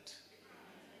planet.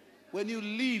 When you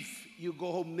leave, you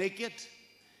go home naked.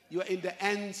 You are in the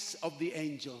hands of the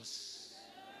angels.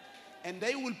 And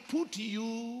they will put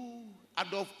you,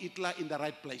 Adolf Hitler, in the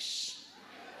right place.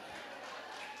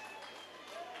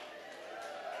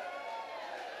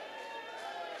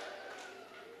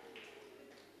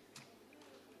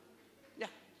 Yeah.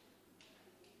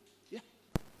 Yeah.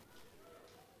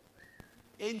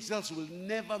 Angels will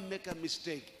never make a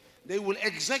mistake. They will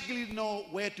exactly know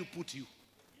where to put you.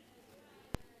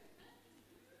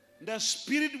 The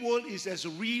spirit world is as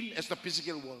real as the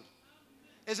physical world.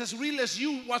 It's as real as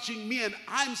you watching me and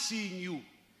I'm seeing you.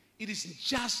 It is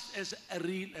just as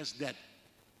real as that.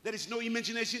 There is no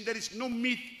imagination, there is no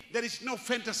myth, there is no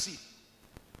fantasy.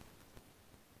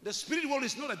 The spirit world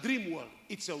is not a dream world.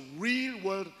 It's a real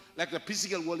world, like the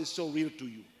physical world is so real to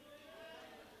you.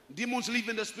 Demons live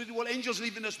in the spirit world, angels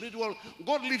live in the spirit world,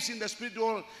 God lives in the spirit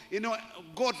world,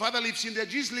 God Father lives in there,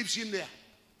 Jesus lives in there.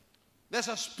 There's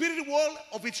a spirit world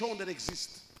of its own that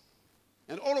exists.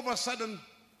 And all of a sudden,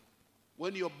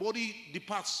 when your body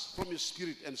departs from your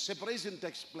spirit and separation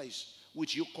takes place,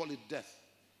 which you call it death,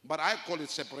 but I call it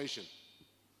separation.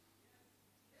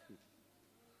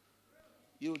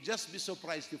 You'll just be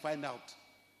surprised to find out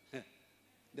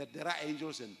that there are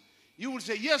angels, and you will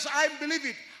say, yes, I believe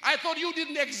it. I thought you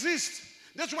didn't exist.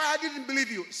 That's why I didn't believe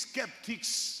you.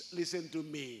 Skeptics, listen to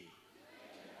me.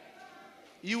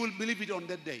 You will believe it on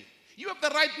that day. You have the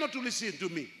right not to listen to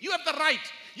me. You have the right.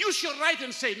 Use your right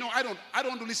and say, no, I don't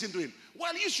want to listen to him.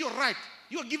 Well, use your right.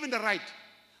 You are given the right.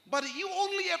 But you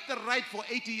only have the right for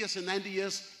 80 years and 90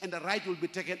 years, and the right will be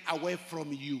taken away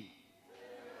from you.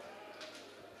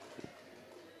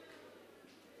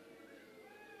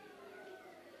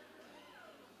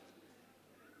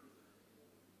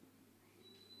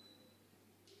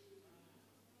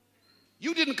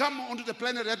 You didn't come onto the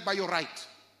planet Earth by your right.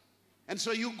 And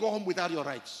so you go home without your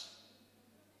rights.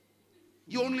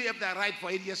 You only have the right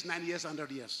for 8 years, 9 years,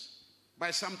 100 years.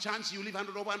 By some chance, you live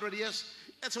over 100 years.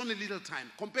 That's only little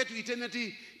time. Compared to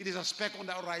eternity, it is a speck on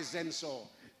the horizon, so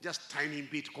just tiny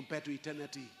bit compared to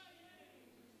eternity.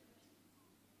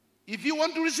 If you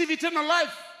want to receive eternal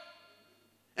life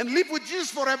and live with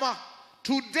Jesus forever,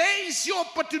 today is your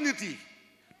opportunity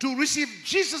to receive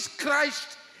Jesus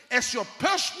Christ as your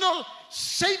personal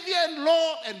Savior and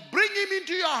Lord and bring him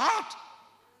into your heart.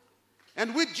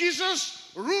 And with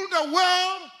Jesus, rule the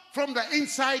world from the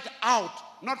inside out,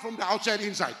 not from the outside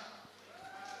inside.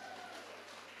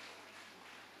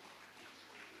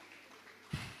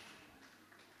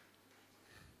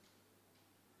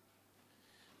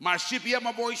 My sheep hear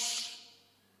my voice.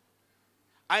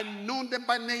 I know them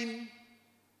by name,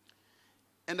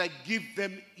 and I give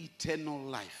them eternal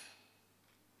life.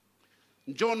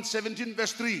 John 17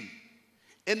 verse 3.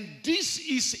 And this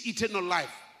is eternal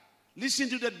life. Listen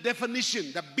to the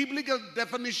definition, the biblical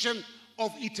definition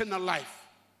of eternal life.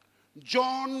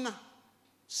 John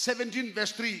 17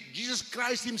 verse 3. Jesus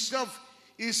Christ himself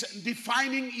is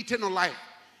defining eternal life.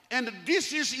 And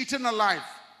this is eternal life,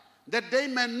 that they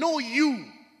may know you,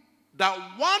 the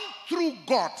one true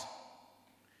God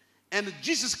and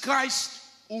Jesus Christ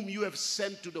whom you have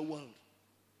sent to the world.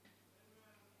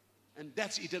 And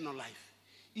that's eternal life.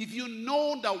 If you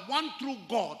know the one true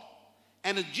God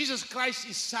and Jesus Christ,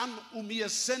 his Son, whom he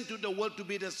has sent to the world to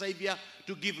be the Savior,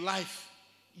 to give life,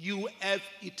 you have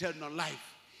eternal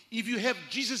life. If you have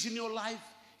Jesus in your life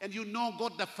and you know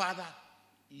God the Father,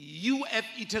 you have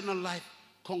eternal life.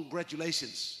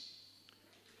 Congratulations.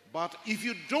 But if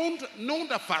you don't know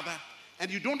the Father and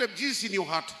you don't have Jesus in your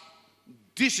heart,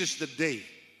 this is the day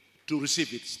to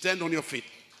receive it. Stand on your feet.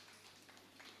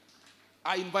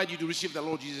 I invite you to receive the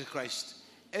Lord Jesus Christ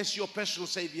as your personal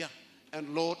Savior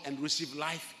and Lord, and receive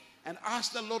life, and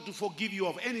ask the Lord to forgive you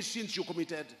of any sins you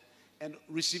committed and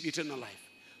receive eternal life.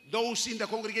 Those in the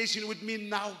congregation with me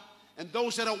now and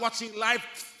those that are watching live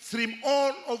stream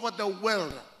all over the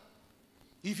world,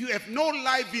 if you have no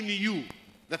life in you,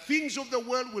 the things of the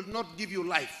world will not give you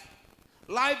life.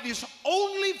 Life is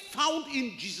only found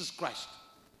in Jesus Christ.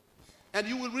 And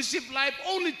you will receive life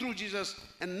only through Jesus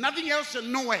and nothing else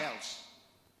and nowhere else.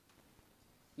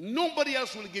 Nobody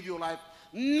else will give you life.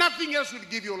 Nothing else will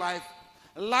give you life.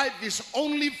 Life is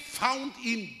only found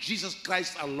in Jesus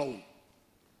Christ alone.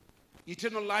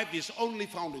 Eternal life is only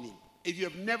found in him. If you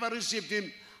have never received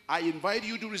him, I invite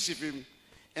you to receive him.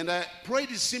 And I pray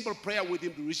this simple prayer with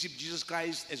him to receive Jesus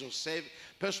Christ as your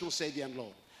personal Savior and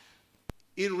Lord.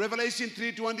 In Revelation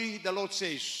 3:20, the Lord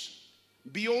says,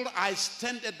 behold, I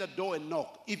stand at the door and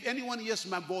knock. If anyone hears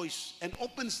my voice and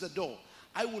opens the door,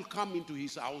 I will come into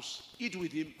his house, eat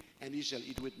with him, and he shall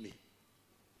eat with me.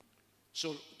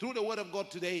 So through the word of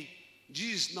God today,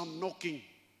 Jesus is now knocking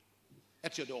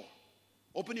at your door.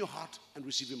 Open your heart and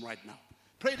receive him right now.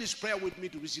 Pray this prayer with me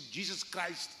to receive Jesus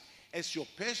Christ as your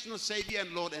personal Savior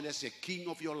and Lord and as the King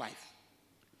of your life.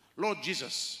 Lord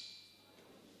Jesus,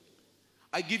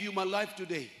 I give you my life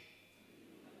today.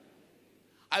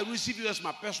 I receive you as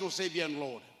my personal Savior and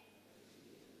Lord.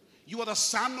 You are the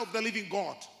Son of the living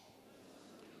God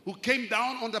who came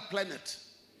down on the planet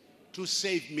to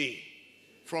save me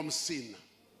from sin.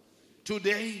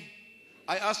 Today,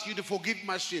 I ask you to forgive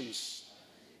my sins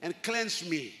and cleanse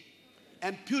me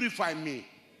and purify me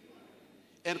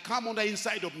and come on the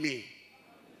inside of me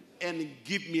and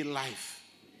give me life.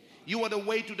 You are the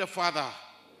way to the Father.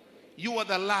 You are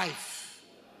the life.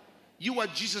 You are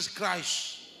Jesus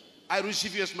Christ. I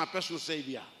receive you as my personal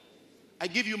Savior. I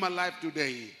give you my life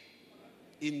today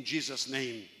in Jesus'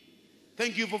 name.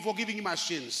 Thank you for forgiving my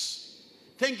sins.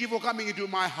 Thank you for coming into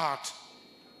my heart.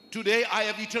 Today I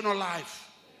have eternal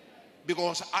life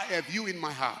because I have you in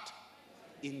my heart.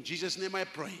 In Jesus' name I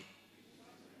pray.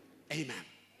 Amen.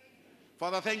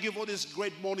 Father, thank you for this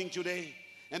great morning today.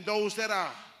 And those that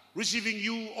are receiving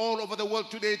you all over the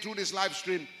world today through this live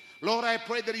stream, Lord, I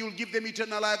pray that you'll give them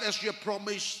eternal life as you have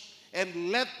promised.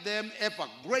 And let them have a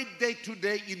great day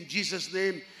today in Jesus'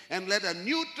 name. And let a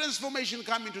new transformation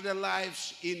come into their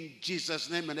lives in Jesus'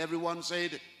 name. And everyone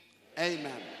said,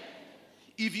 amen.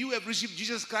 If you have received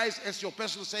Jesus Christ as your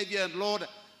personal Savior and Lord,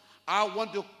 I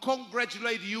want to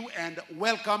congratulate you and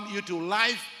welcome you to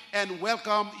life and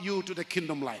welcome you to the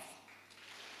kingdom life.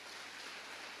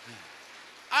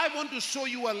 I want to show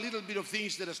you a little bit of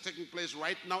things that is taking place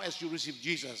right now as you receive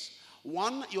Jesus.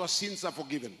 1, your sins are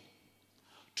forgiven.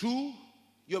 2,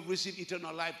 you have received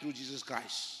eternal life through Jesus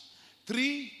Christ.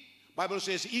 3, Bible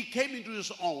says he came into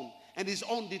his own and his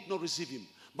own did not receive him.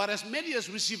 But as many as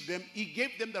received them, he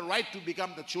gave them the right to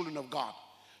become the children of God.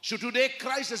 So today,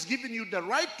 Christ has given you the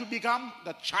right to become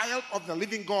the child of the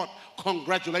living God.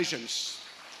 Congratulations.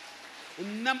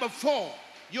 Number 4,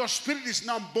 your spirit is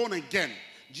now born again.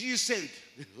 Jesus said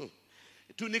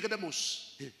to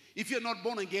Nicodemus, if you're not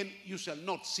born again, you shall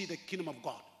not see the kingdom of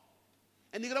God.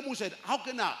 And Nicodemus said, how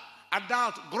can an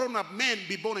adult, grown-up man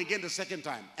be born again the second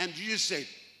time? And Jesus said,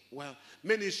 well,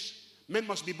 men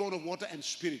must be born of water and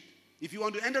spirit. If you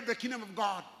want to enter the kingdom of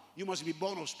God, you must be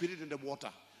born of spirit and of water.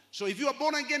 So if you are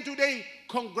born again today,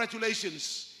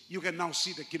 congratulations. You can now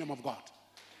see the kingdom of God.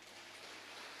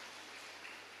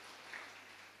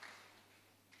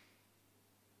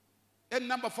 And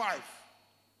number 5,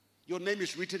 your name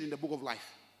is written in the book of life.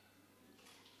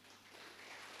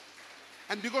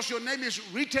 And because your name is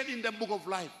written in the book of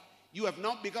life, you have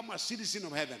now become a citizen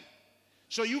of heaven.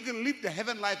 So you can live the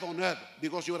heaven life on earth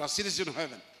because you are a citizen of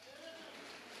heaven.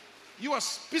 You are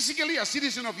physically a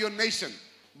citizen of your nation,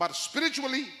 but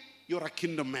spiritually, you're a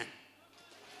kingdom man.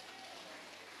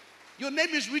 Your name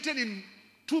is written in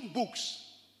 2 books.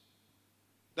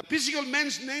 The physical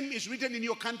man's name is written in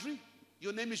your country.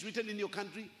 Your name is written in your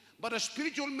country. But a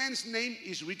spiritual man's name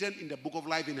is written in the book of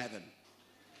life in heaven.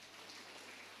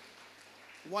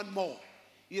 One more.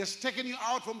 He has taken you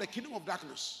out from the kingdom of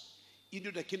darkness.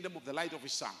 into the kingdom of the light of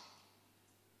his Son.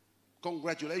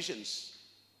 Congratulations.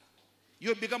 You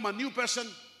have become a new person.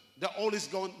 The old is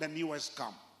gone, the new has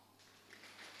come.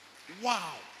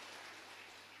 Wow.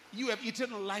 You have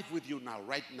eternal life with you now,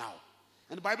 right now.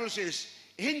 And the Bible says,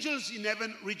 angels in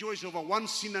heaven rejoice over one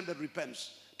sinner that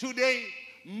repents. Today,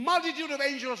 multitude of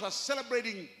angels are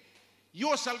celebrating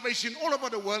your salvation all over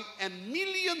the world, and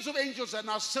millions of angels are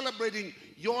now celebrating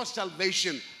your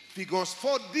salvation, because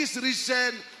for this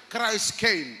reason Christ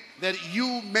came, that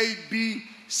you may be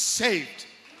saved.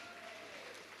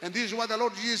 And this is what the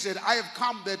Lord Jesus said, I have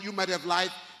come that you might have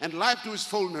life, and life to its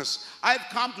fullness. I have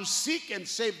come to seek and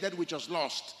save that which was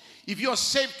lost. If you are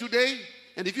saved today,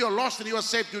 and if you are lost and you are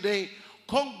saved today,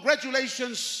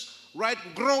 congratulations, right?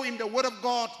 Grow in the Word of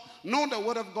God, know the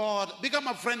Word of God, become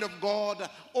a friend of God,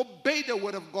 obey the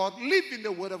Word of God, live in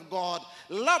the Word of God,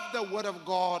 love the Word of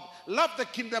God, love the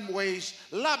kingdom ways,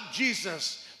 love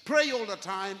Jesus, pray all the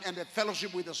time, and have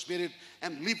fellowship with the Spirit,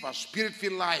 and live a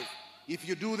Spirit-filled life. If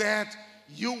you do that,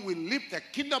 you will live the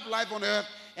kingdom life on earth,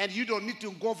 and you don't need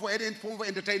to go for any form of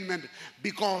entertainment,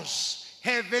 because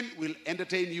heaven will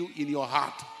entertain you in your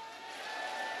heart.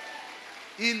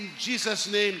 In Jesus'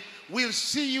 name, we'll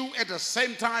see you at the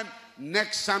same time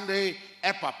next Sunday.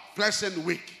 Have a pleasant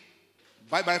week.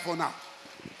 Bye-bye for now.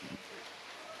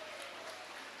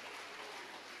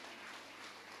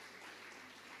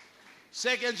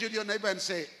 Shake hands with your neighbor and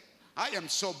say, I am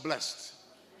so blessed.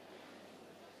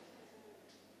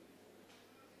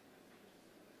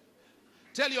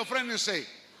 Tell your friend and say,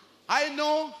 I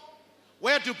know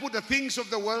where to put the things of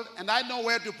the world, and I know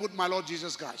where to put my Lord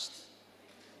Jesus Christ.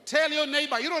 Tell your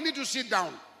neighbor, you don't need to sit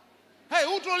down. Hey,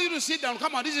 who told you to sit down?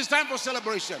 Come on, this is time for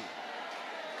celebration.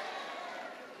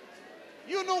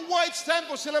 You know why it's time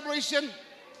for celebration?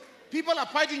 People are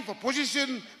fighting for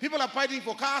position. People are fighting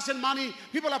for cars and money.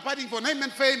 People are fighting for name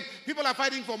and fame. People are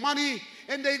fighting for money.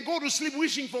 And they go to sleep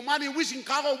wishing for money, wishing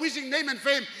car, wishing name and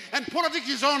fame. And politics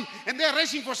is on, and they're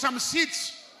racing for some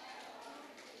seats.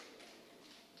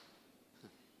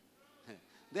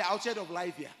 They're outside of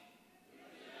life here.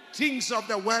 Things of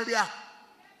the world here.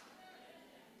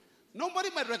 Nobody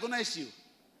might recognize you.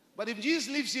 But if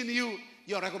Jesus lives in you,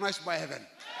 you're recognized by heaven.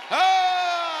 Ah!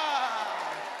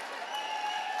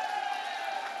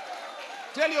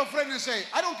 Tell your friend and say,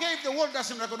 I don't care if the world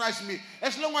doesn't recognize me,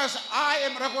 as long as I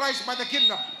am recognized by the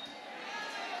kingdom.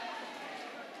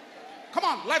 Come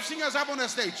on, live singers up on the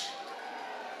stage.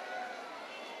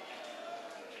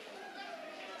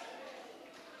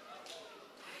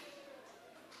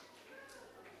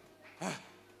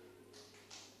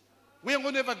 We are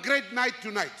going to have a great night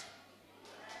tonight.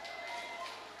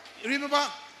 Remember,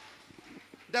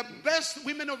 the Best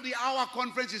Women of the Hour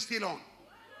conference is still on.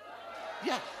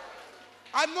 Yeah.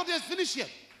 I'm not yet finished yet.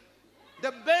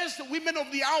 The Best Women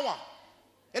of the Hour.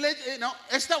 You know,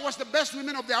 Esther was the best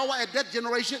women of the hour at that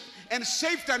generation and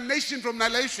saved a nation from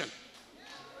annihilation.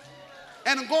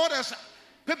 And God has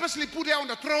purposely put her on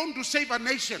the throne to save a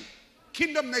nation.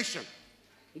 Kingdom nation.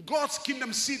 God's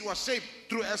kingdom seed was saved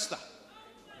through Esther.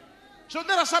 So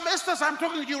there are some Esthers I'm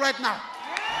talking to you right now.